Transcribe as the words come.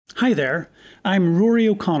Hi there, I'm Rory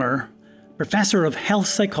O'Connor, Professor of Health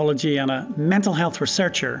Psychology and a mental health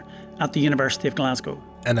researcher at the University of Glasgow.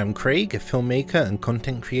 And I'm Craig, a filmmaker and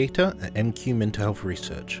content creator at MQ Mental Health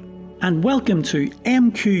Research. And welcome to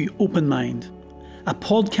MQ Open Mind, a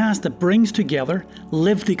podcast that brings together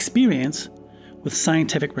lived experience with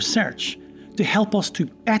scientific research to help us to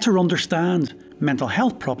better understand mental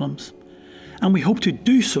health problems. And we hope to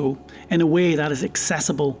do so in a way that is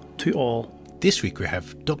accessible to all. This week we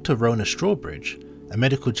have Dr. Rona Strawbridge, a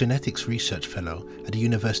medical genetics research fellow at the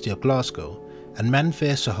University of Glasgow, and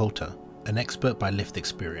Manveer Sahota, an expert by lived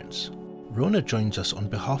experience. Rona joins us on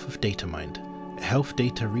behalf of DataMind, a health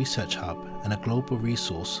data research hub and a global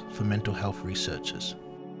resource for mental health researchers.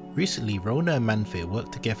 Recently, Rona and Manveer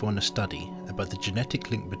worked together on a study about the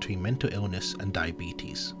genetic link between mental illness and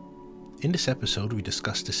diabetes. In this episode, we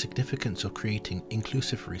discuss the significance of creating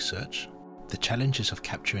inclusive research, the challenges of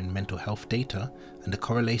capturing mental health data, and the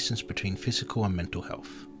correlations between physical and mental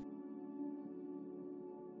health.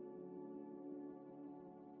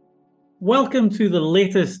 Welcome to the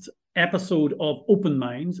latest episode of Open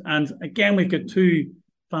Minds. And again, we've got two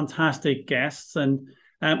fantastic guests. And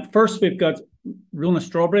first, we've got Rona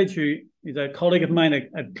Strawbridge, who is a colleague of mine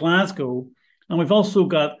at Glasgow. And we've also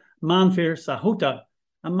got Manveer Sahota.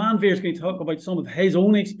 And Manveer is going to talk about some of his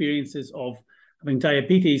own experiences of having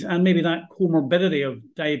diabetes and maybe that comorbidity of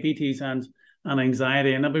diabetes and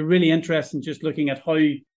anxiety. And I'll be really interested in just looking at how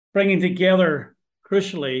bringing together,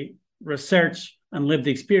 crucially, research and lived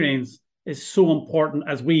experience is so important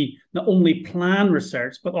as we not only plan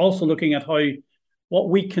research, but also looking at how what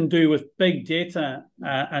we can do with big data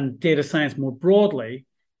and data science more broadly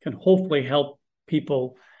can hopefully help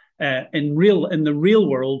people in the real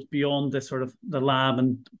world beyond the sort of the lab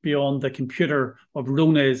and beyond the computer of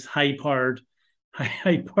Rona's high-powered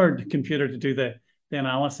computer to do the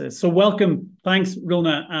analysis. So welcome. Thanks,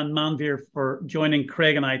 Rona and Manveer, for joining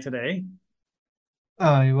Craig and I today.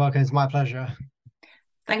 Oh, you're welcome. It's my pleasure.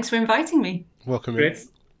 Thanks for inviting me. Welcome. Great.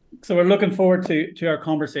 So we're looking forward to our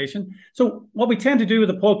conversation. So what we tend to do with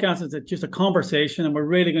the podcast is just a conversation, and we're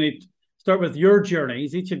really going to start with your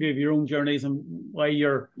journeys. Each of you have your own journeys and why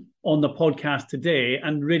you're on the podcast today.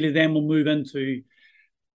 And really then we'll move into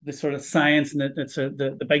the sort of science and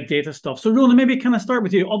the big data stuff. So Rona, maybe kind of start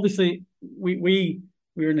with you. Obviously, we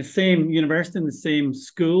were in the same university, in the same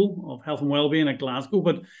school of health and wellbeing at Glasgow.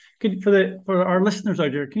 But for our listeners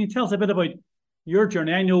out there, can you tell us a bit about your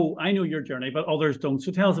journey? I know your journey, but others don't.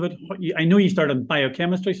 So tell us about. I know you started in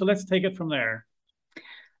biochemistry, so let's take it from there.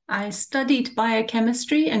 I studied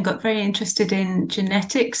biochemistry and got very interested in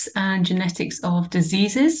genetics and genetics of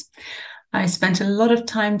diseases. I spent a lot of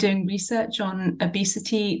time doing research on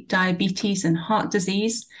obesity, diabetes, and heart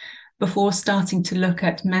disease before starting to look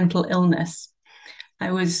at mental illness.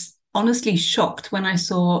 I was honestly shocked when I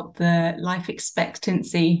saw the life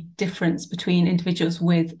expectancy difference between individuals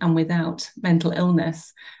with and without mental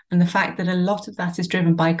illness, and the fact that a lot of that is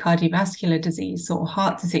driven by cardiovascular disease or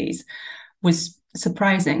heart disease was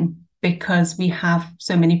surprising because we have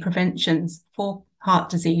so many preventions for heart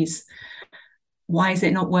disease. Why is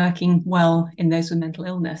it not working well in those with mental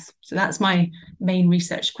illness? So that's my main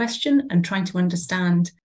research question, and trying to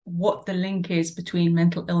understand what the link is between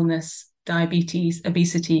mental illness, diabetes,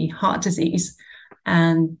 obesity, heart disease.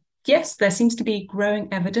 And yes, there seems to be growing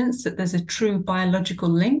evidence that there's a true biological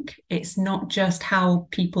link. It's not just how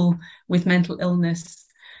people with mental illness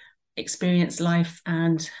experience life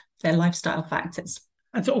and their lifestyle factors.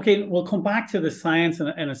 And so, okay, we'll come back to the science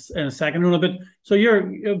in a second, Rona. But so you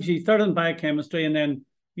obviously started in biochemistry, and then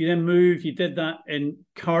you moved. You did that in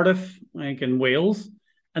Cardiff, like in Wales,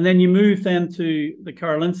 and then you moved then to the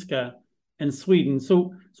Karolinska in Sweden.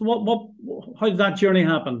 So how did that journey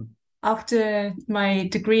happen? After my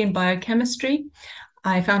degree in biochemistry,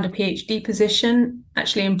 I found a PhD position,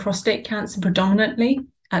 actually in prostate cancer predominantly,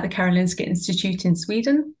 at the Karolinska Institute in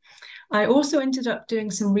Sweden. I also ended up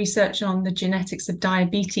doing some research on the genetics of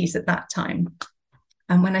diabetes at that time.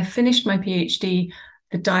 And when I finished my PhD,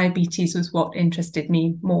 the diabetes was what interested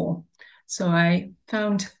me more. So I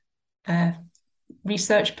found a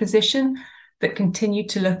research position that continued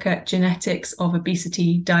to look at genetics of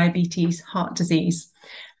obesity, diabetes, heart disease.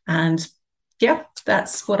 And yeah,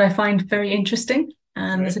 that's what I find very interesting.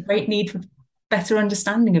 And There's a great need for better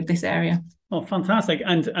understanding of this area. Oh, fantastic!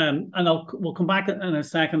 And we'll come back in a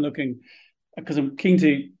second, looking because I'm keen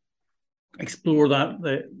to explore that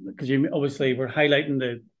because you obviously were highlighting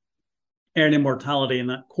the early mortality and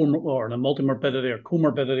that the multimorbidity or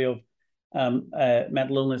comorbidity of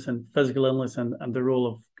mental illness and physical illness and the role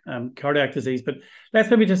of cardiac disease. But let's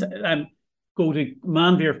maybe just go to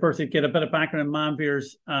Manveer first to get a bit of background on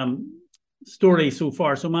Manveer's story so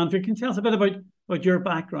far. So, Manveer, can you tell us a bit about your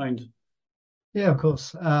background? Yeah, of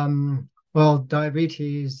course. Well,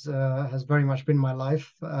 diabetes has very much been my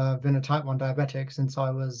life. I've been a type 1 diabetic since I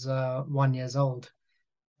was 1 year old,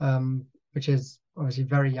 which is obviously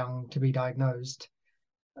very young to be diagnosed.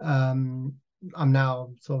 I'm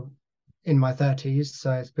now sort of in my 30s,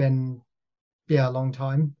 so it's been, a long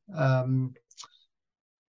time.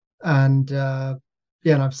 And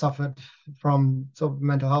I've suffered from sort of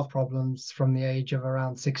mental health problems from the age of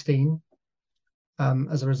around 16.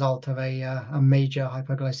 As a result of a major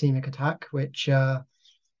hypoglycemic attack, which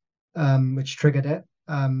triggered it,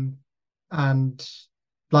 and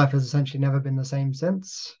life has essentially never been the same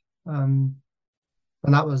since. And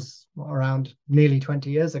that was around nearly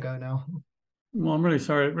 20 years ago now. Well, I'm really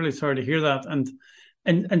sorry to hear that.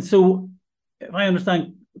 And so, if I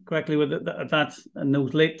understand correctly, with that's in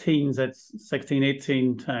those late teens, that's 16,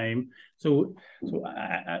 18 time. So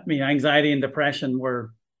I mean, anxiety and depression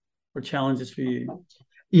were challenges for you.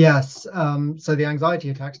 Yes. So the anxiety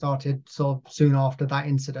attack started sort of soon after that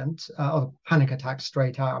incident, or panic attack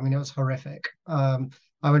straight out. I mean, it was horrific. I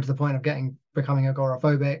went to the point of becoming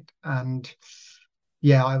agoraphobic, and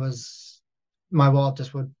my world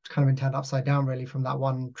just would kind of been turned upside down really from that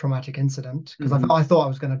one traumatic incident, because I thought I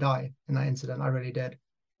was going to die in that incident. I really did.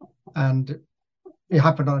 And it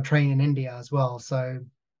happened on a train in India as well. So,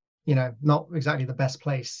 not exactly the best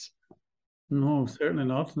place. No, certainly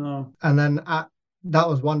not. No. And then that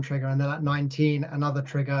was one trigger. And then at 19, another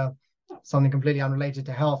trigger, something completely unrelated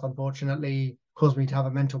to health, unfortunately, caused me to have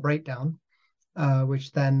a mental breakdown,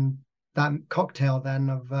 which then that cocktail then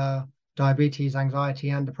of diabetes, anxiety,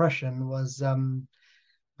 and depression was,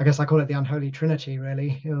 I guess I call it the unholy trinity,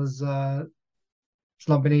 really. It was, it's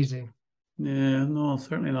not been easy. Yeah, no,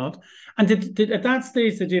 certainly not. And did at that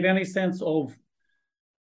stage, did you have any sense of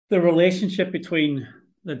the relationship between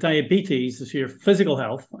the diabetes, so your physical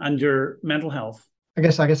health, and your mental health? I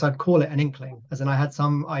guess I'd call it an inkling, as in I had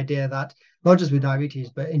some idea that not just with diabetes,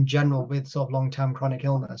 but in general with sort of long-term chronic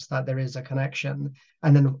illness, that there is a connection.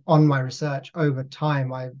 And then on my research over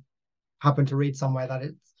time, I happened to read somewhere that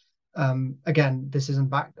it's, again, this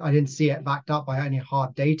isn't I didn't see it backed up by any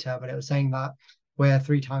hard data, but it was saying that diabetics are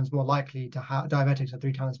 3 times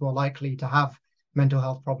more likely to have mental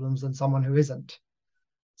health problems than someone who isn't.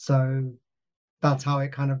 So that's how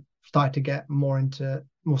it kind of started to get more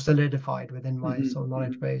solidified within my sort of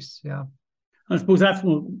knowledge base. Yeah. I suppose that's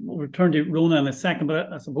we'll return to Rona in a second,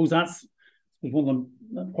 but I suppose that's one of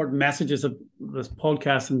the important messages of this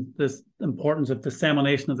podcast and this importance of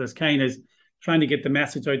dissemination of this kind is trying to get the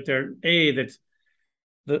message out there, that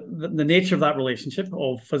the nature of that relationship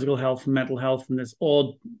of physical health and mental health, and this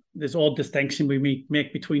odd distinction we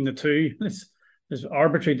make between the two. There's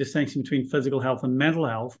arbitrary distinction between physical health and mental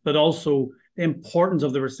health, but also the importance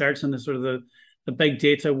of the research and the sort of the big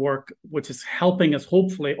data work, which is helping us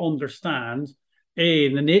hopefully understand the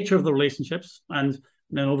nature of the relationships, and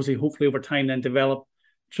then obviously hopefully over time then develop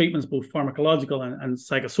treatments, both pharmacological and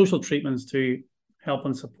psychosocial treatments, to help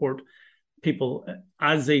and support people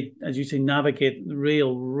as they, as you say, navigate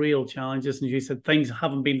real challenges. And as you said, things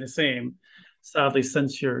haven't been the same, sadly,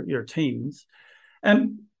 since your teens.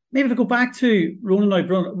 Maybe to go back to Rona now.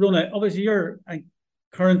 Rona, obviously your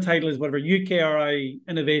current title is whatever, UKRI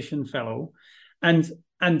Innovation Fellow, and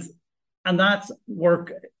that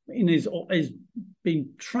work is been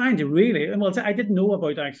trying to really, well, I didn't know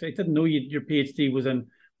your PhD was in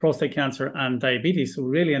prostate cancer and diabetes, so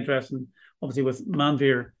really interesting, obviously, with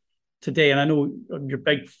Manveer today. And I know your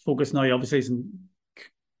big focus now obviously is in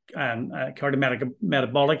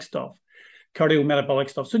cardiometabolic stuff.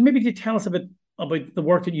 So maybe you tell us a bit about the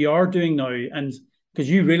work that you are doing now, and because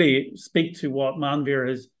you really speak to what Manveer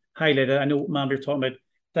has highlighted. I know Manveer's talking about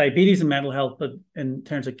diabetes and mental health, but in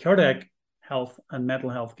terms of cardiac health and mental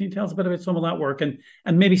health, can you tell us a bit about some of that work and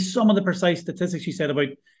maybe some of the precise statistics you said about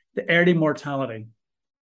the early mortality?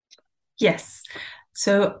 Yes.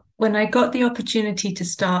 So when I got the opportunity to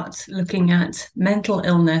start looking at mental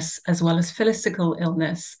illness as well as physical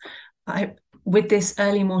illness, with this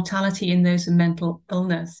early mortality in those with mental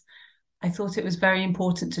illness, I thought it was very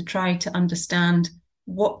important to try to understand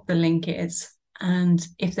what the link is, and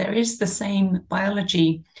if there is the same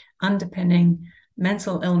biology underpinning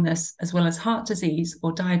mental illness as well as heart disease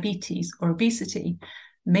or diabetes or obesity,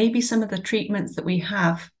 maybe some of the treatments that we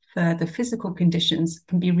have for the physical conditions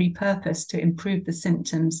can be repurposed to improve the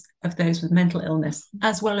symptoms of those with mental illness,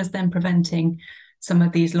 as well as then preventing some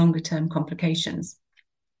of these longer term complications.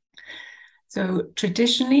 So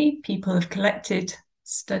traditionally, people have collected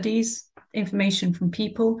studies, information from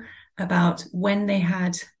people about when they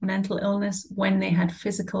had mental illness, when they had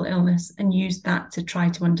physical illness, and used that to try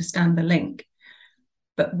to understand the link.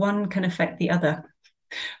 But one can affect the other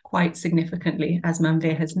quite significantly, as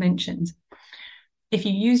Manveer has mentioned. If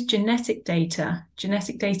you use genetic data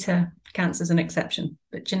counts as an exception,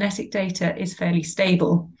 but genetic data is fairly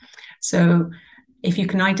stable. So if you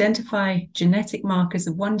can identify genetic markers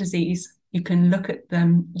of one disease, you can look at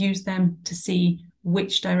them, use them to see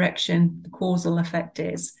which direction the causal effect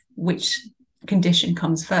is, which condition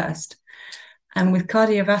comes first. And with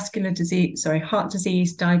cardiovascular disease, heart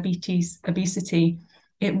disease, diabetes, obesity,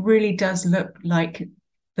 it really does look like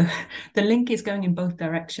the link is going in both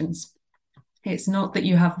directions. It's not that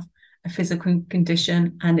you have a physical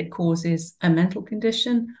condition and it causes a mental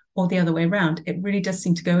condition, or the other way around. It really does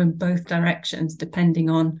seem to go in both directions, depending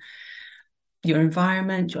on your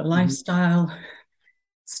environment, your lifestyle,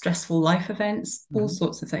 stressful life events, all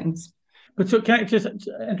sorts of things. But so can I just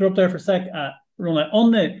interrupt there for a sec, Rona,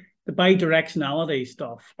 on the bidirectionality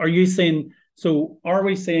stuff, are you saying, so are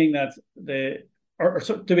we saying that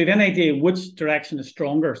do we have any idea which direction is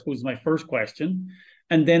stronger, I suppose is my first question.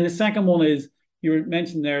 And then the second one is, you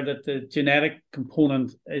mentioned there that the genetic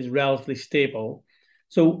component is relatively stable.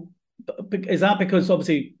 So is that because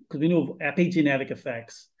obviously, because we know of epigenetic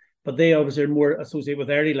effects, but they obviously are more associated with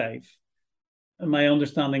early life. And my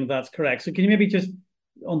understanding that's correct. So can you maybe just,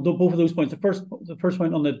 on both of those points, the first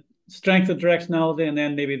point on the strength of directionality, and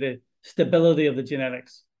then maybe the stability of the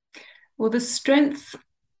genetics? Well, the strength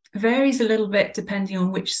varies a little bit depending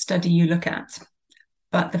on which study you look at.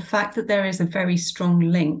 But the fact that there is a very strong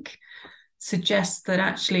link suggests that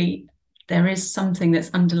actually there is something that's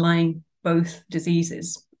underlying both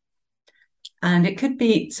diseases. And it could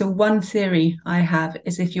be, so one theory I have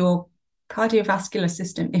is if your cardiovascular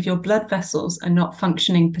system, if your blood vessels are not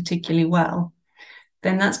functioning particularly well,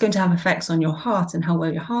 then that's going to have effects on your heart and how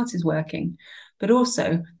well your heart is working. But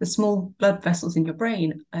also the small blood vessels in your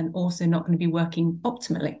brain are also not going to be working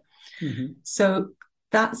optimally. Mm-hmm. So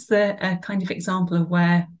that's the kind of example of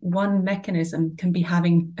where one mechanism can be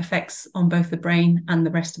having effects on both the brain and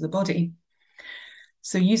the rest of the body.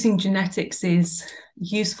 So using genetics is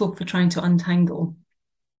useful for trying to untangle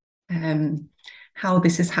how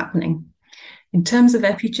this is happening. In terms of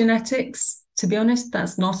epigenetics, to be honest,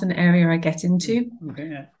 that's not an area I get into. Okay,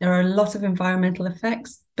 yeah. There are a lot of environmental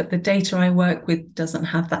effects, but the data I work with doesn't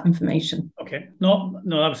have that information. Okay. No,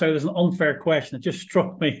 I'm sorry, there's an unfair question. It just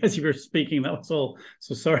struck me as you were speaking. That was all.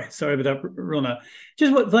 So sorry about that, Rona.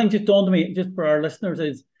 Just what thing just dawned on me, just for our listeners,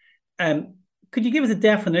 is could you give us a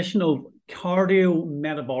definition of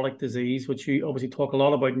cardiometabolic disease, which you obviously talk a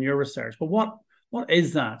lot about in your research, but what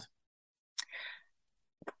is that?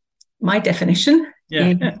 My definition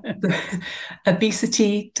is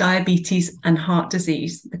obesity, diabetes, and heart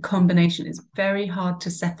disease. The combination is very hard to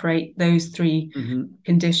separate those three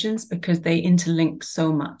conditions because they interlink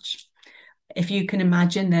so much. If you can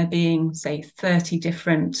imagine there being, say, 30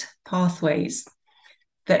 different pathways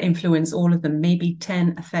that influence all of them, maybe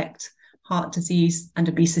 10 affect heart disease and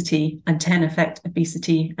obesity, and 10 affect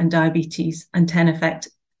obesity and diabetes, and 10 affect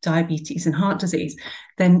diabetes and heart disease,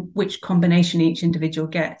 then which combination each individual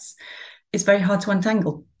gets is very hard to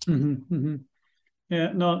untangle. Mm-hmm,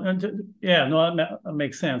 mm-hmm. That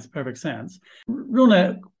makes sense. Perfect sense.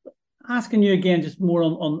 Rona, asking you again, just more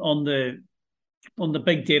on the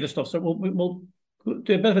big data stuff. So we'll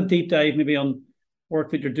do a bit of a deep dive maybe on work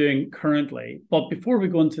that you're doing currently. But before we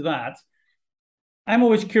go into that, I'm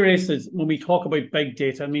always curious as when we talk about big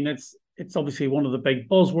data. I mean, it's obviously one of the big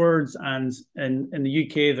buzzwords, and in the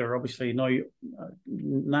UK, there are obviously now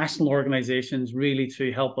national organizations really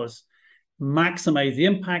to help us maximize the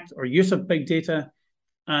impact or use of big data,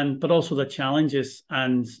 but also the challenges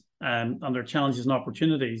and their challenges and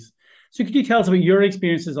opportunities. So could you tell us about your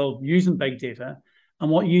experiences of using big data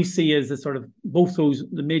and what you see as the sort of both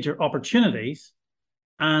the major opportunities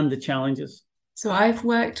and the challenges? So I've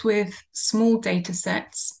worked with small data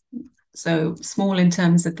sets, so small in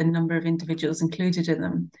terms of the number of individuals included in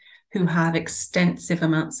them, who have extensive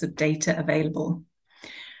amounts of data available.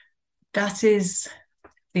 That is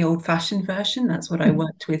the old-fashioned version. That's what I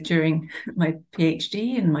worked with during my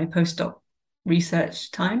PhD and my postdoc research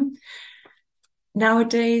time.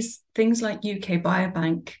 Nowadays, things like UK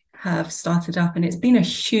Biobank have started up, and it's been a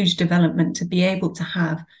huge development to be able to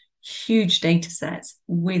have huge data sets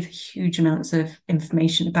with huge amounts of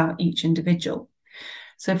information about each individual.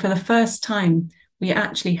 So for the first time, we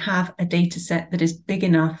actually have a data set that is big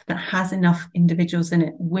enough, that has enough individuals in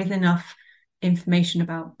it, with enough information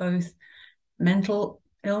about both mental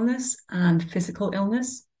illness and physical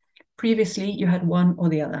illness. Previously, you had one or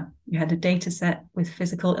the other. You had a data set with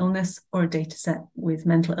physical illness or a data set with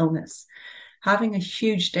mental illness. Having a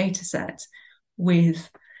huge data set with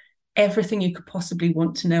everything you could possibly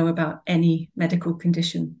want to know about any medical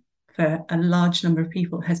condition for a large number of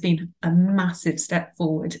people has been a massive step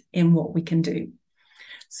forward in what we can do.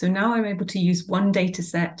 So now I'm able to use one data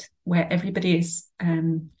set where everybody is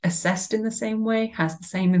assessed in the same way, has the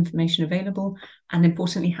same information available, and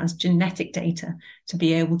importantly, has genetic data to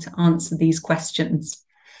be able to answer these questions.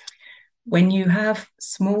 When you have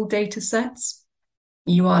small data sets,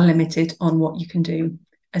 you are limited on what you can do,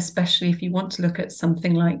 especially if you want to look at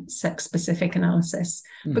something like sex-specific analysis,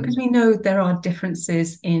 because we know there are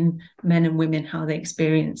differences in men and women, how they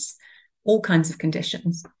experience all kinds of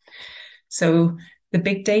conditions. So the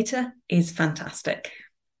big data is fantastic.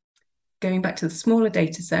 Going back to the smaller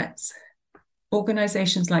data sets,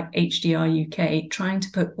 organizations like HDR UK trying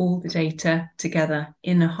to put all the data together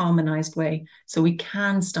in a harmonized way so we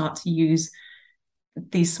can start to use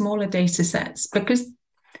these smaller data sets, because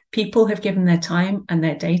people have given their time and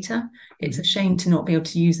their data. It's a shame to not be able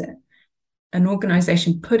to use it. An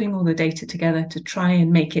organization putting all the data together to try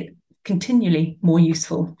and make it continually more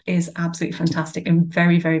useful is absolutely fantastic and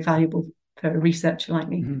very, very valuable for a researcher like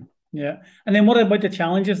me. Yeah. And then what about the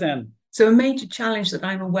challenges then? So a major challenge that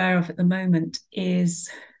I'm aware of at the moment is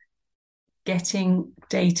getting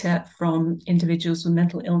data from individuals with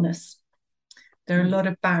mental illness. There are a lot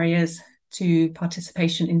of barriers to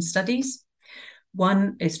participation in studies.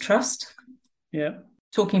 One is trust. Yeah.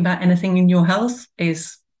 Talking about anything in your health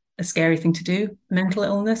is a scary thing to do. Mental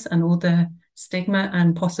illness and all the stigma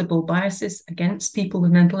and possible biases against people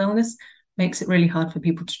with mental illness makes it really hard for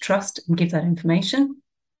people to trust and give that information.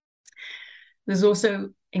 There's also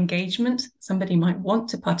engagement. Somebody might want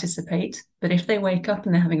to participate, but if they wake up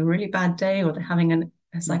and they're having a really bad day or they're having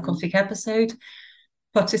a psychotic episode,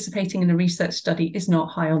 participating in a research study is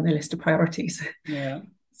not high on the list of priorities. Yeah.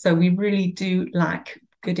 So we really do lack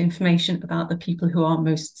good information about the people who are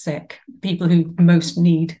most sick, people who most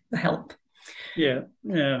need the help. Yeah,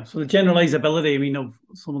 yeah. So the generalizability, I mean, of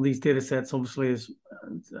some of these data sets obviously is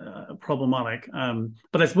problematic.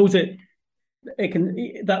 But I suppose it can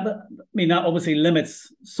that obviously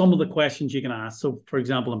limits some of the questions you can ask. So, for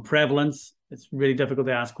example, in prevalence, it's really difficult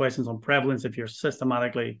to ask questions on prevalence if you're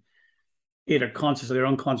systematically either consciously or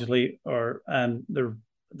unconsciously, or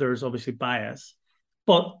there's obviously bias.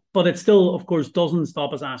 But it still, of course, doesn't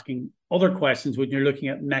stop us asking other questions when you're looking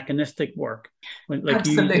at mechanistic work. Like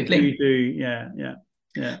Absolutely. you do.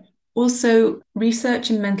 Yeah. Also,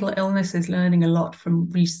 research in mental illness is learning a lot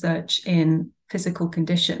from research in physical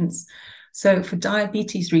conditions. So for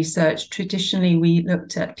diabetes research, traditionally we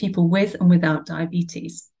looked at people with and without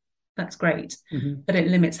diabetes. That's great, but it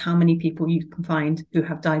limits how many people you can find who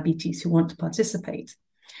have diabetes who want to participate.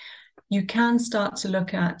 You can start to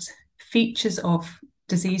look at features of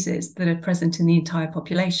diseases that are present in the entire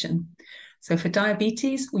population. So for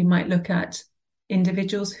diabetes, we might look at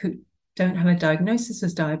individuals who don't have a diagnosis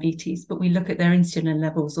as diabetes, but we look at their insulin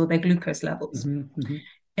levels or their glucose levels.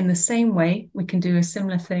 In the same way, we can do a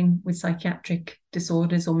similar thing with psychiatric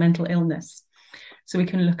disorders or mental illness. So we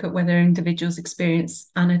can look at whether individuals experience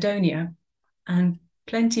anhedonia, and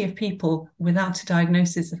plenty of people without a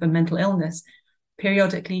diagnosis of a mental illness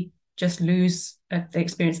periodically just they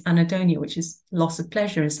experience anhedonia, which is loss of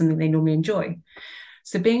pleasure and something they normally enjoy.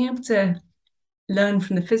 So being able to learn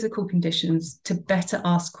from the physical conditions to better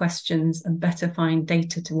ask questions and better find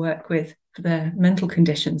data to work with for the mental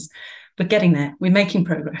conditions. But getting there, we're making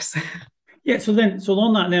progress. Yeah, so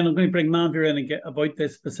on that, then I'm going to bring Manveer in and get about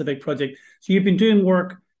this specific project. So you've been doing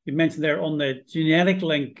work, you mentioned there, on the genetic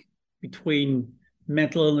link between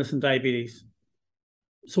mental illness and diabetes.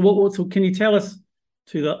 So can you tell us,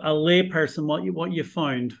 to a layperson, what you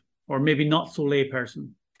found, or maybe not so layperson?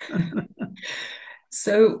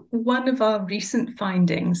 So one of our recent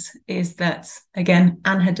findings is that, again,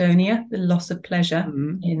 anhedonia, the loss of pleasure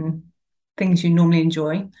in things you normally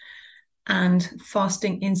enjoy, and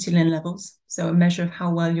fasting insulin levels, so a measure of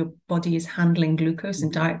how well your body is handling glucose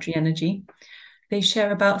and dietary energy, they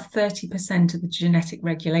share about 30% of the genetic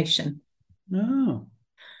regulation. Oh.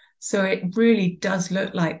 So it really does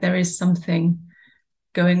look like there is something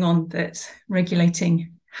going on that's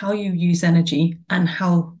regulating how you use energy and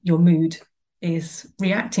how your mood is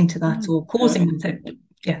reacting to that or causing them to.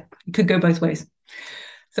 Yeah, it could go both ways.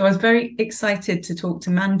 So I was very excited to talk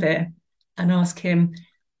to Manveer and ask him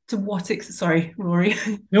sorry, Rory.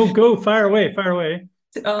 No, go far away.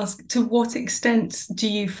 To ask, to what extent do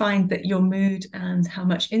you find that your mood and how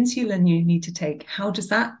much insulin you need to take, how does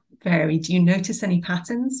that vary? Do you notice any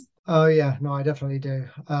patterns? Oh yeah, no, I definitely do.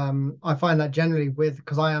 I find that generally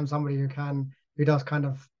because I am somebody who does kind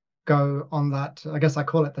of go on that. I guess I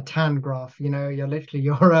call it the tan graph. You know, you're literally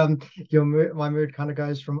your mood, my mood kind of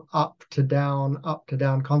goes from up to down,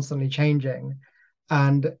 constantly changing,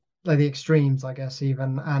 and like the extremes, I guess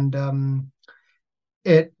even. And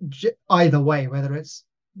either way, whether it's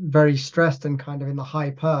very stressed and kind of in the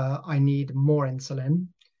hyper, I need more insulin.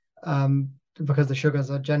 Because the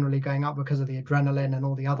sugars are generally going up because of the adrenaline and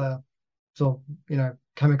all the other sort of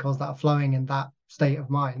chemicals that are flowing in that state of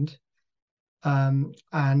mind. And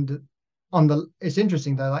it's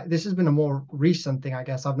interesting though, like this has been a more recent thing, I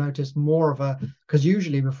guess. I've noticed more of because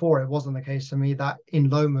usually before it wasn't the case for me that in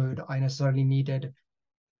low mood I necessarily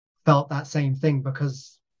felt that same thing,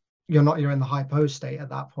 because you're in the hypo state at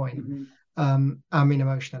that point. I mean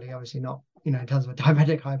emotionally, obviously not in terms of a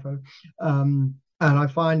diabetic hypo. And I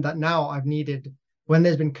find that now I've needed, when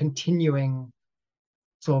there's been continuing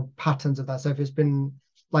sort of patterns of that. So if it's been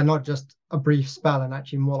like not just a brief spell and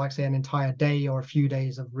actually more like say an entire day or a few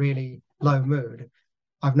days of really low mood,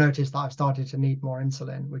 I've noticed that I've started to need more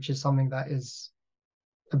insulin, which is something that is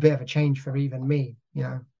a bit of a change for even me,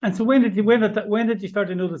 And so when did you start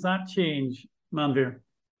to notice that change, Manveer?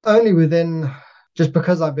 Only within, just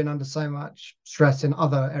because I've been under so much stress in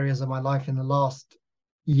other areas of my life in the last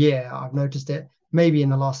year, I've noticed it maybe in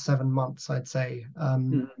the last 7 months, I'd say,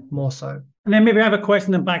 more so. And then maybe I have a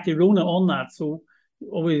question then back to Rona on that. So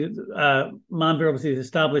always, Manveer obviously has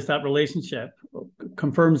established that relationship,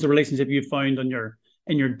 confirms the relationship you found in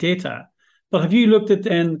your data. But have you looked at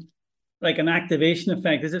then like an activation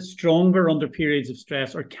effect? Is it stronger under periods of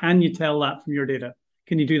stress, or can you tell that from your data?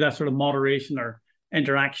 Can you do that sort of moderation or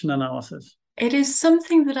interaction analysis? It is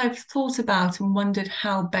something that I've thought about and wondered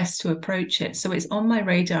how best to approach it. So it's on my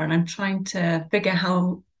radar, and I'm trying to figure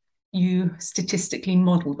how you statistically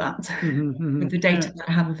model that with the data that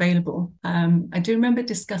I have available. I do remember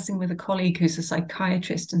discussing with a colleague who's a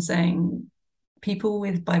psychiatrist and saying people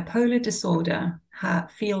with bipolar disorder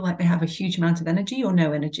feel like they have a huge amount of energy or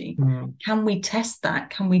no energy. Can we test that?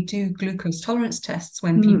 Can we do glucose tolerance tests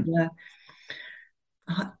when people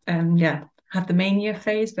have the mania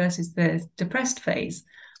phase versus the depressed phase?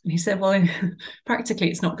 And he said, well, practically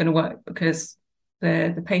it's not going to work, because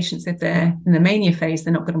the patients, if they're in the mania phase,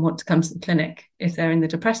 they're not going to want to come to the clinic. If they're in the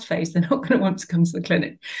depressed phase, they're not going to want to come to the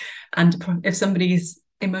clinic. And if somebody's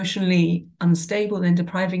emotionally unstable, then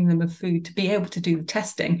depriving them of food to be able to do the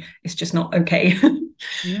testing is just not okay.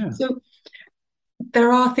 So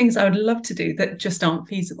there are things I would love to do that just aren't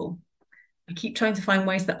feasible. I keep trying to find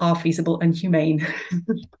ways that are feasible and humane.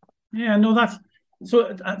 That's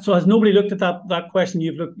so. So has nobody looked at that question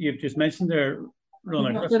you've just mentioned there,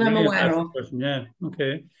 Rona? Not that I'm aware of. Yeah.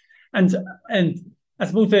 Okay. And I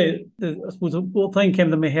suppose what thing came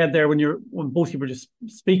to my head there when both of you were just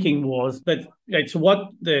speaking was that, like, so what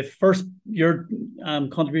your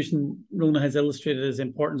contribution, Rona, has illustrated is the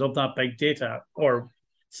importance of that big data, or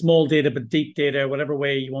small data but deep data, whatever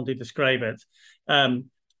way you want to describe it.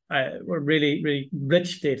 Really, really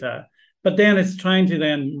rich data. But then it's trying to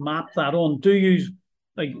then map that on. Do you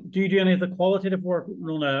do any of the qualitative work,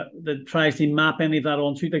 Rona, that tries to map any of that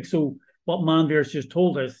onto? Like, so what Manveer's just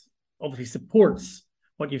told us obviously supports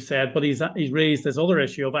what you've said, but he's raised this other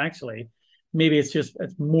issue of actually maybe it's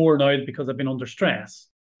more now because I've been under stress.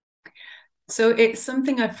 So it's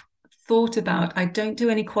something I've thought about. I don't do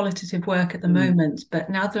any qualitative work at the moment, but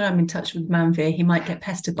now that I'm in touch with Manveer, he might get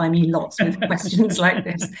pestered by me lots with questions like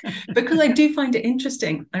this, because I do find it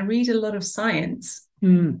interesting. I read a lot of science,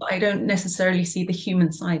 but I don't necessarily see the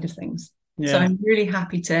human side of things. So I'm really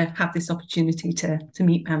happy to have this opportunity to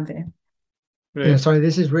meet Manveer. Right. Yeah, sorry,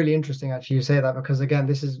 this is really interesting actually you say that, because again,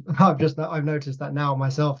 I've noticed that now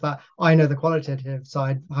myself, that I know the qualitative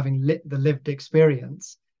side, having the lived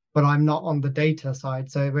experience, but I'm not on the data side.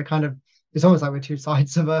 So it's almost like we're two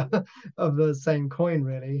sides of the same coin,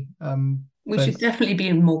 really. We should definitely be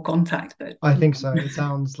in more contact, but I think so. It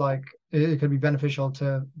sounds like it could be beneficial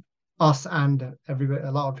to us and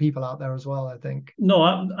a lot of people out there as well, I think.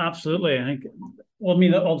 No, absolutely. I think, well, I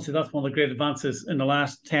mean, obviously that's one of the great advances in the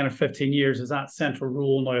last 10 or 15 years, is that central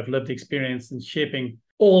role now of lived experience in shaping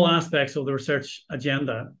all aspects of the research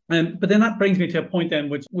agenda. But then that brings me to a point then,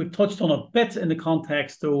 which we've touched on a bit in the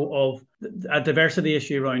context, though, of a diversity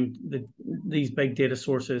issue around these big data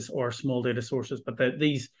sources or small data sources, but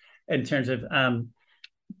these in terms of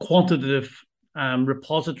quantitative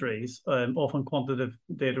repositories, often quantitative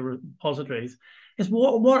data repositories, is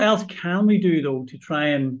what else can we do, though, to try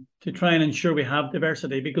and ensure we have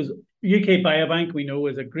diversity? Because UK Biobank, we know,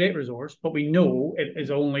 is a great resource, but we know it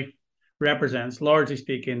is only represents, largely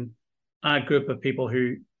speaking, a group of people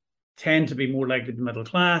who tend to be more likely to be middle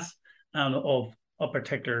class and of a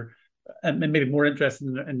particular, and maybe more interested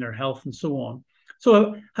in their health and so on.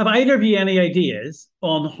 So have either of you any ideas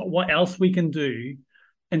on what else we can do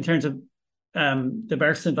in terms of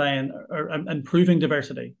diversifying or improving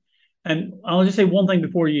diversity? And I'll just say one thing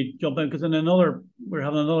before you jump in, because we're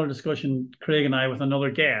having another discussion, Craig and I, with another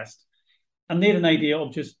guest, and they had an idea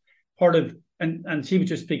of just part of, and she was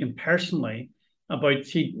just speaking personally about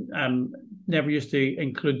she never used to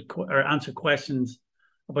include or answer questions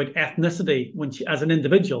about ethnicity when she, as an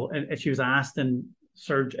individual, if she was asked in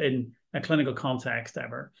a clinical context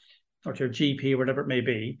ever, or to her GP or whatever it may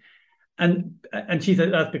be, and she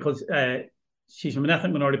said that's because she's from an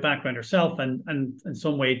ethnic minority background herself, and in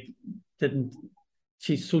some way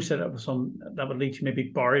she's associated with some that would lead to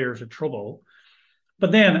maybe barriers or trouble.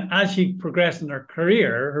 But then as she progressed in her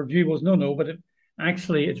career, her view was no, but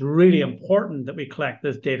it's really important that we collect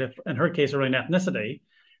this data, in her case around ethnicity,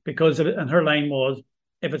 because and her line was,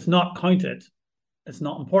 if it's not counted, it's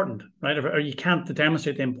not important, right? Or you can't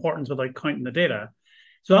demonstrate the importance without counting the data.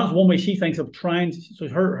 So that's one way she thinks of trying. So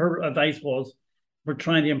her advice was, we're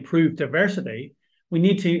trying to improve diversity. We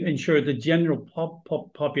need to ensure the general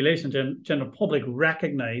population, general public,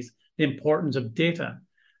 recognize the importance of data.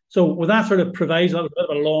 So with that sort of proviso, that was a bit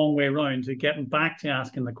of a long way around to getting back to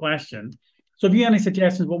asking the question. So have you any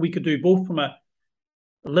suggestions what we could do, both from a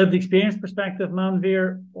lived experience perspective,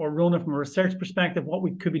 Manveer, or Rona from a research perspective, what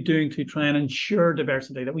we could be doing to try and ensure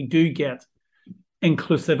diversity, that we do get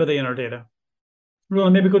inclusivity in our data?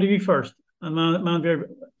 Rona, maybe go to you first, and Manveer,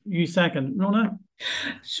 you second. Rona?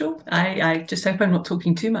 Sure. I just hope I'm not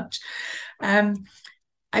talking too much.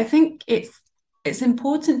 I think it's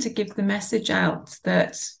important to give the message out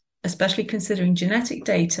that, especially considering genetic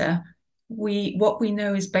data, what we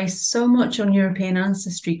know is based so much on European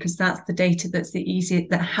ancestry, because that's the data that's the easiest,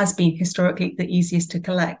 that has been historically the easiest to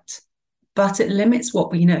collect, but it limits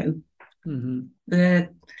what we know. Mm-hmm. The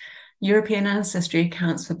European ancestry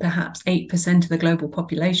accounts for perhaps 8% of the global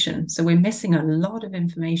population, so we're missing a lot of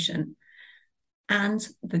information, and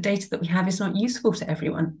the data that we have is not useful to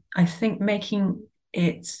everyone. I think making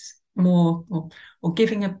it more, or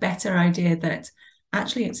giving a better idea that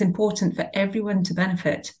actually it's important for everyone to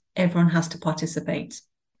benefit. Everyone has to participate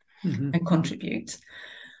and contribute.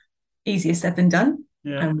 Easier said than done.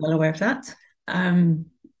 Yeah. I'm well aware of that.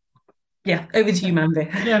 Yeah, over to you,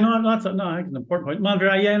 Manveer. Yeah, I think it's an important point.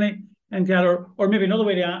 Manveer, or maybe another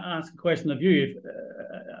way to ask a question of you,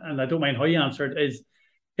 and I don't mind how you answer it,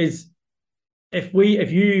 is if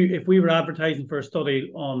we were advertising for a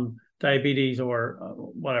study on diabetes or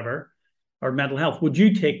whatever, or mental health, would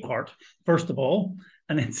you take part, first of all?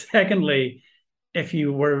 And then secondly, if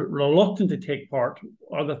you were reluctant to take part,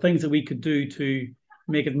 are there things that we could do to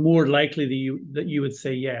make it more likely that you would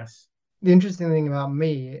say yes? The interesting thing about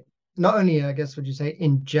me, not only, I guess, would you say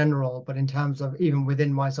in general, but in terms of even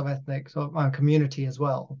within my sort of ethnic sort of my community as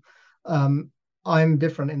well, I'm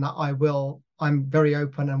different in that I'm very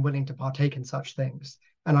open and willing to partake in such things.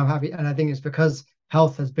 And I'm happy. And I think it's because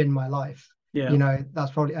health has been my life. Yeah.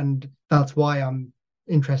 That's probably, and that's why I'm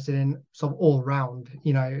interested in sort of all round,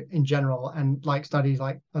 in general, and like studies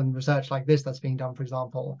and research like this that's being done, for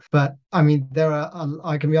example. But I mean,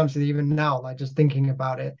 I can be honest with you, even now, like just thinking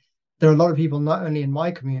about it, there are a lot of people, not only in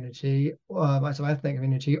my community, my sort of ethnic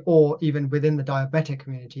community, or even within the diabetic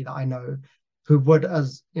community that I know, who would,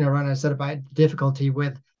 as Rona said about difficulty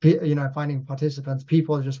with, finding participants,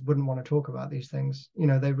 people just wouldn't want to talk about these things.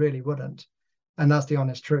 They really wouldn't. And that's the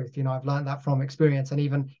honest truth. I've learned that from experience. And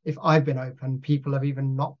even if I've been open, people have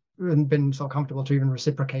even not been so comfortable to even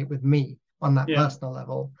reciprocate with me on that personal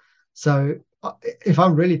level. So if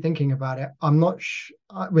I'm really thinking about it, I'm not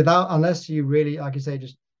unless you really, like you say,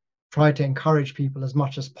 just try to encourage people as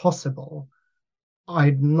much as possible,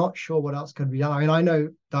 I'm not sure what else could be done. I mean, I know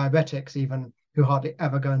diabetics even who hardly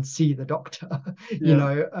ever go and see the doctor,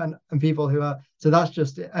 and people who are, so that's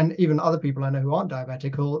just, and even other people I know who aren't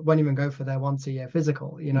diabetic who won't even go for their once a year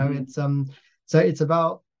physical, it's, so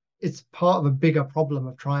it's part of a bigger problem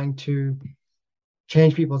of trying to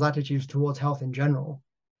change people's attitudes towards health in general,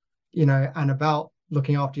 and about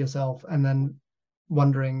looking after yourself and then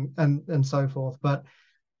wondering and so forth. But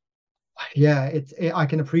yeah, I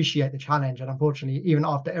can appreciate the challenge. And unfortunately, even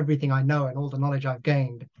after everything I know and all the knowledge I've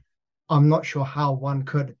gained, I'm not sure how one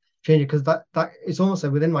could change it, because that it's also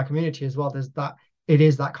within my community as well. There's that, it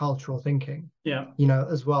is that cultural thinking,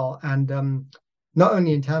 as well. And not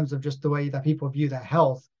only in terms of just the way that people view their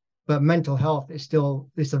health, but mental health is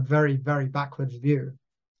it's a very, very backwards view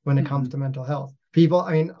when it comes to mental health. People,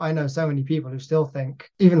 I mean, I know so many people who still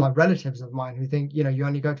think, even like relatives of mine who think, you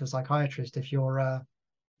only go to a psychiatrist if you're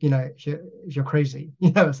you're crazy,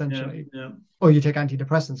 essentially. Yeah. Or you take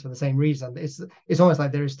antidepressants for the same reason. It's almost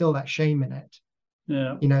like there is still that shame in it.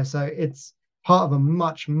 Yeah. So it's part of a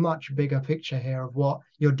much, much bigger picture here of what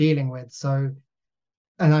you're dealing with. So,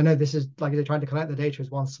 and I know this is like they're trying to collect the data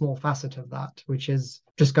is one small facet of that, which is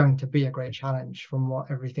just going to be a great challenge from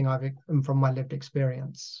from my lived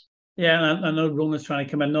experience. Yeah, and I know Rona's trying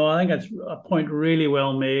to come in. No, I think that's a point really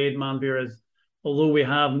well made, Manveer, is although we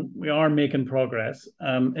are making progress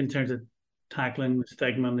in terms of tackling the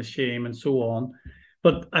stigma and the shame and so on,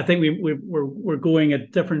 but I think we're going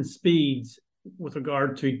at different speeds with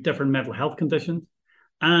regard to different mental health conditions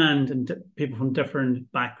and people from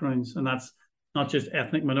different backgrounds, and that's not just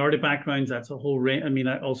ethnic minority backgrounds. That's a whole range. I mean,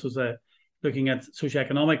 I also looking at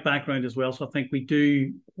socioeconomic background as well. So I think we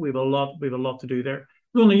have a lot to do there.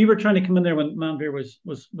 Rona, you were trying to come in there when Manveer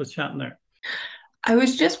was chatting there. I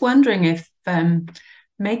was just wondering if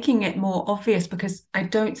making it more obvious, because I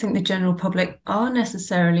don't think the general public are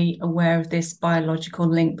necessarily aware of this biological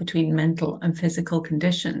link between mental and physical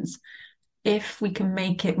conditions. If we can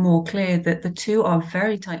make it more clear that the two are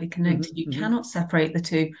very tightly connected, you cannot separate the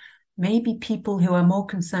two. Maybe people who are more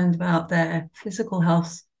concerned about their physical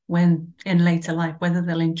health when in later life, whether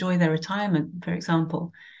they'll enjoy their retirement, for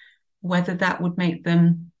example, whether that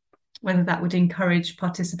would encourage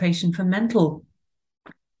participation for mental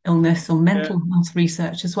illness or mental health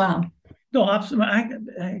research as well. No,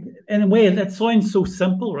 absolutely. In a way, that sounds so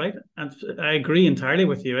simple, right? And I agree entirely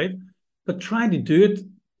with you, right? But trying to do it,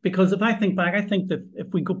 because if I think back, I think that if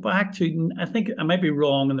we go back to, I think I might be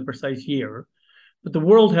wrong in the precise year, but the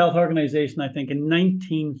World Health Organization, I think in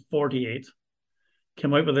 1948,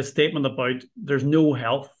 came out with a statement about there's no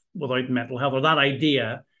health without mental health, or that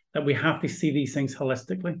idea that we have to see these things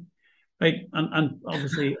holistically, right? And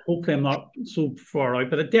obviously, hopefully I'm not so far out,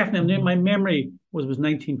 but it definitely, my memory was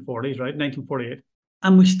 1940s, right? 1948.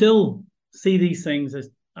 And we still see these things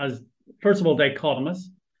as first of all, dichotomous,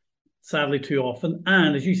 sadly too often.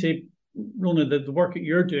 And as you say, Rona, the work that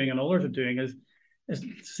you're doing and others are doing is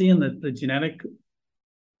seeing the genetic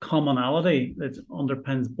commonality that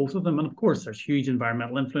underpins both of them. And of course, there's huge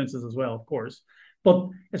environmental influences as well, of course. But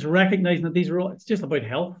it's recognizing that it's just about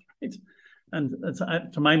health. It's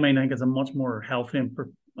to my mind, I think it's a much more healthy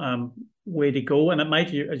way to go. And it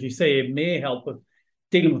might, as you say, it may help with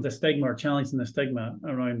dealing with the stigma or challenging the stigma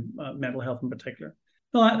around mental health in particular.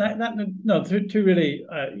 No, two really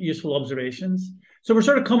useful observations. So we're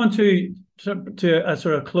sort of coming to a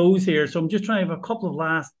sort of close here. So I'm just trying to have a couple of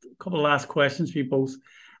last questions for you both.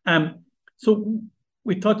 So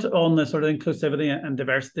we touched on the sort of inclusivity and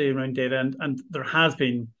diversity around data, and there has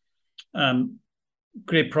been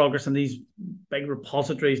great progress in these big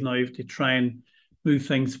repositories now to try and move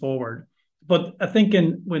things forward. But I think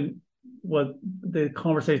what the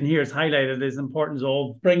conversation here has highlighted is the importance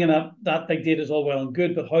of bringing up that big data is all well and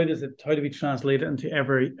good, but how do we translate it into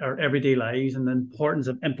our everyday lives, and the importance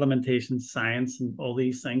of implementation science and all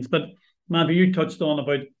these things. But Manveer, you touched on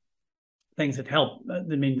about things that help.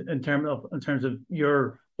 I mean, in terms of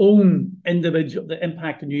your own individual, the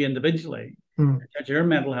impact on you individually, in terms of your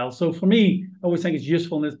mental health. So for me, I always think it's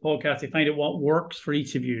useful in this podcast to find out what works for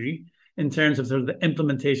each of you in terms of sort of the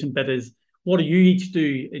implementation bit is, what do you each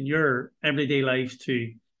do in your everyday lives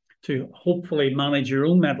to hopefully manage your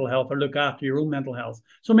own mental health or look after your own mental health?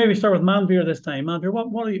 So maybe start with Manveer this time. Manveer,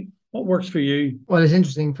 what works for you? Well, it's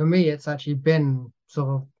interesting for me. It's actually been sort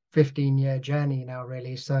of 15-year journey now,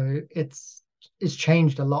 really. So it's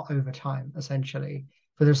changed a lot over time, essentially.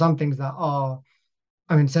 But there's some things that are,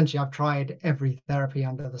 I mean, essentially, I've tried every therapy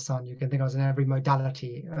under the sun. You can think I was in every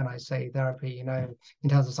modality when I say therapy, in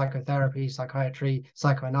terms of psychotherapy, psychiatry,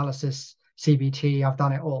 psychoanalysis, CBT, I've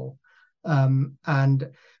done it all. And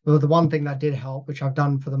well, the one thing that did help, which I've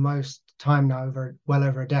done for the most time now, well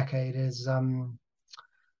over a decade, is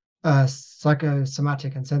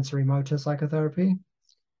psychosomatic and sensory motor psychotherapy.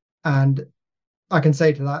 And I can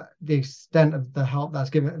say to that, the extent of the help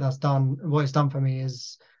what it's done for me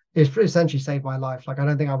is essentially saved my life. Like, I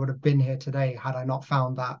don't think I would have been here today had I not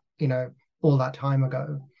found that, all that time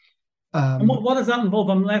ago. And what does that involve?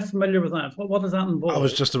 I'm less familiar with that. What does that involve? I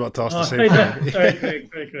was just about to ask the same thing.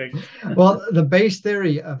 Sorry, Greg. Well, the base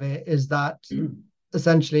theory of it is that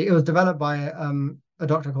essentially it was developed by a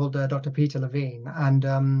doctor called Dr. Peter Levine. And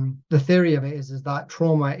the theory of it is that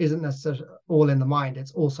trauma isn't necessarily all in the mind,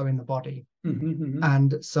 it's also in the body.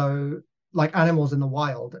 And so, like animals in the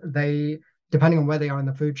wild, they, depending on where they are in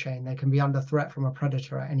the food chain, they can be under threat from a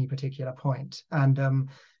predator at any particular point. And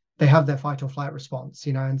they have their fight or flight response,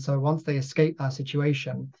 and so once they escape that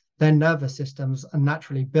situation, their nervous systems are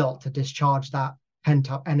naturally built to discharge that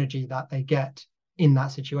pent up energy that they get in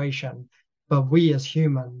that situation but we as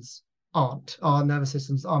humans aren't. Our nervous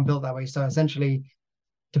systems aren't built that way. So essentially,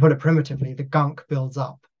 to put it primitively, the gunk builds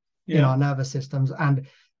up in our nervous systems, and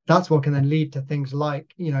that's what can then lead to things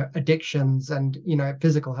like, addictions and,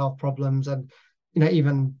 physical health problems, and,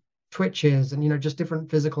 even twitches and, just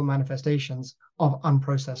different physical manifestations of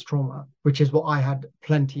unprocessed trauma, which is what I had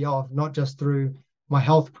plenty of, not just through my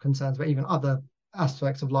health concerns, but even other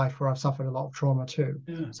aspects of life where I've suffered a lot of trauma too.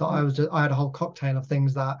 So I had a whole cocktail of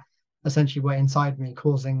things that essentially were inside me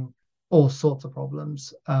causing all sorts of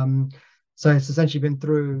problems. So it's essentially been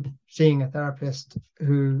through seeing a therapist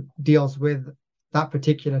who deals with that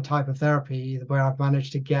particular type of therapy where I've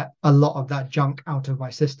managed to get a lot of that junk out of my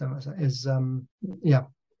system, which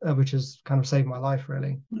has kind of saved my life,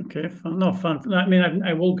 really. Okay, fun. No, fun. I mean,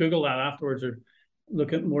 I will Google that afterwards or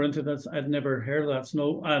look at more into this. I'd never heard of that.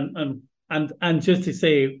 So, and just to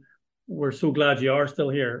say, we're so glad you are still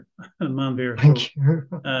here, Manveer. Thank you.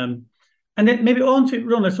 And then maybe on to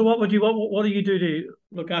Rona. So what do you do to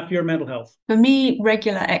look after your mental health? For me,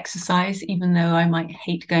 regular exercise, even though I might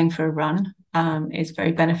hate going for a run, is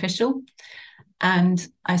very beneficial. And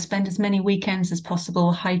I spend as many weekends as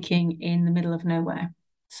possible hiking in the middle of nowhere.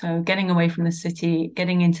 So getting away from the city,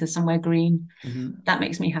 getting into somewhere green, that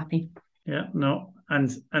makes me happy. Yeah, no. And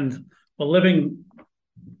well, living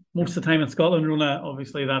most of the time in Scotland, Rona,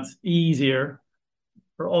 obviously that's easier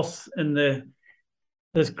for us in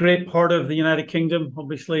this great part of the United Kingdom,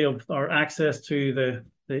 obviously, of our access to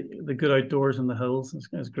the good outdoors and the hills.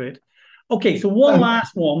 It's great. Okay, so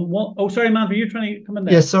last one. Oh, sorry, man, were you trying to come in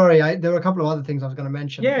there? Yeah, sorry. There were a couple of other things I was going to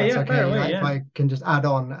mention. Yeah, okay. If I can just add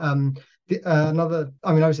on.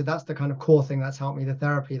 Obviously that's the kind of core thing that's helped me, the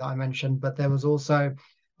therapy that I mentioned, but there was also,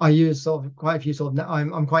 I use sort of quite a few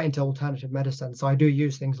I'm quite into alternative medicine. So I do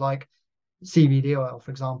use things like CBD oil,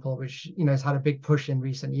 for example, which, has had a big push in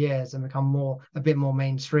recent years and become a bit more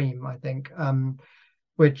mainstream, I think,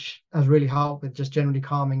 which has really helped with just generally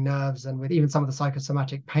calming nerves and with even some of the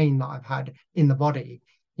psychosomatic pain that I've had in the body,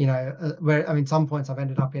 some points I've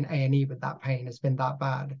ended up in A&E with that pain. It's been that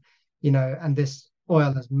bad, and this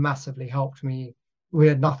oil has massively helped me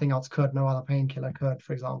where nothing else could, no other painkiller could,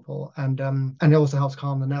 for example. And it also helps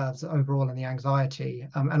calm the nerves overall and the anxiety.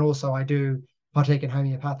 And also I do partake in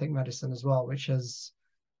homeopathic medicine as well, which has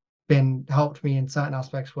helped me in certain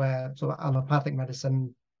aspects where sort of allopathic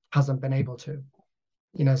medicine hasn't been able to.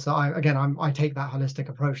 So I take that holistic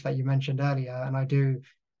approach that you mentioned earlier, and I do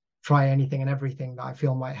try anything and everything that I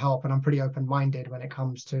feel might help, and I'm pretty open-minded when it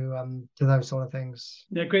comes to those sort of things.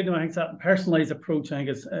 Yeah, great. No, I think that personalized approach, I think,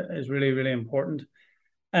 is really, really important.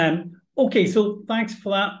 Okay, so thanks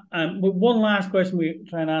for that. One last question we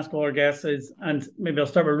try and ask all our guests is, and maybe I'll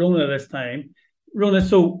start with Rona this time. Rona,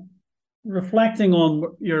 so reflecting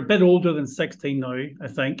on, you're a bit older than 16 now, I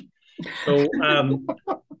think. So,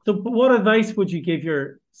 so what advice would you give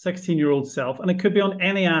your 16-year-old self? And it could be on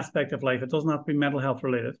any aspect of life. It doesn't have to be mental health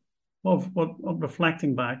related. What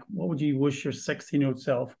reflecting back, what would you wish your 16-year-old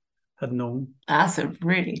self had known? That's a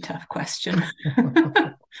really tough question.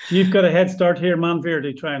 You've got a head start here, Manveer,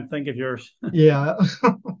 to try and think of yours. Yeah.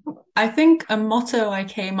 I think a motto I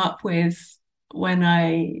came up with when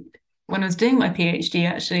I was doing my PhD,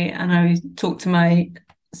 actually, and I talked to my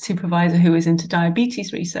supervisor who was into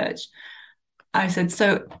diabetes research, I said,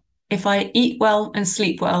 so if I eat well and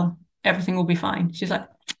sleep well, everything will be fine. She's like,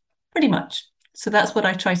 pretty much. So that's what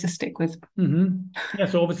I try to stick with. Yeah,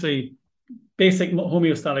 so obviously basic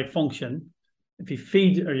homeostatic function, if you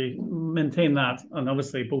feed or you maintain that, and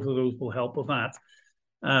obviously both of those will help with that.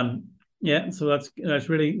 Yeah, so that's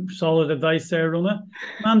really solid advice there, Rona.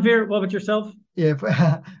 Manveer, what about yourself? Yeah,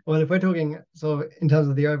 if we're talking sort of in terms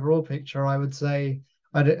of the overall picture, I would say,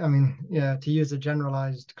 to use a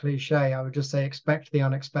generalized cliche, I would just say expect the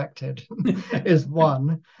unexpected is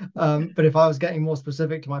one. But if I was getting more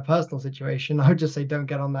specific to my personal situation, I would just say don't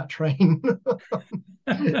get on that train.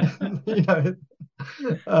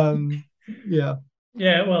 Yeah.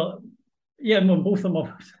 Yeah, well, both of them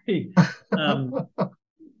obviously.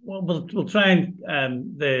 We'll try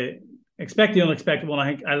and the expect the unexpected one.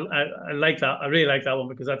 I think I like that. I really like that one,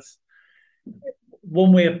 because that's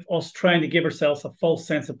one way of us trying to give ourselves a false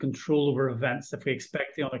sense of control over events if we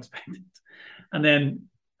expect the unexpected. And then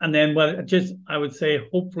I would say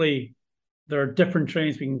hopefully there are different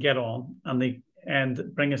trains we can get on and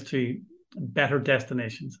bring us to better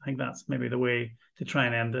destinations. I think that's maybe the way to try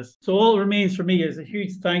and end this. So all that remains for me is a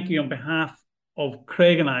huge thank you on behalf of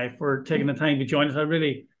Craig and I for taking the time to join us. I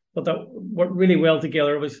really thought that worked really well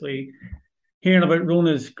together, obviously hearing about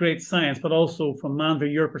Rona's great science, but also from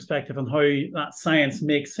Manveer, your perspective on how that science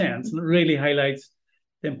makes sense. And it really highlights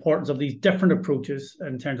the importance of these different approaches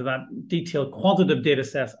in terms of that detailed quantitative data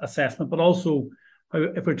assessment, but also how,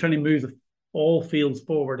 if we're trying to move all fields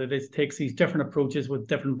forward, it takes these different approaches with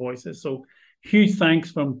different voices. So huge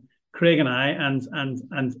thanks from Craig and I,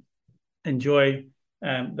 and enjoy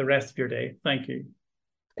the rest of your day. Thank you.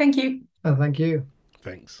 Thank you. Thank you.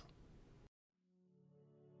 Thanks.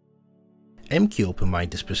 MQ Open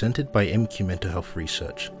Mind is presented by MQ Mental Health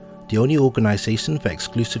Research, the only organisation that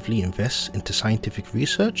exclusively invests into scientific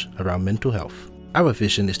research around mental health. Our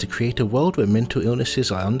vision is to create a world where mental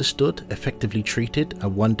illnesses are understood, effectively treated,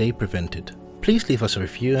 and one day prevented. Please leave us a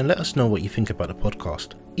review and let us know what you think about the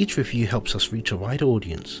podcast. Each review helps us reach a wider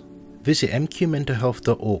audience. Visit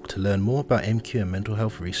mqmentalhealth.org to learn more about MQ and mental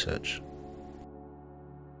health research.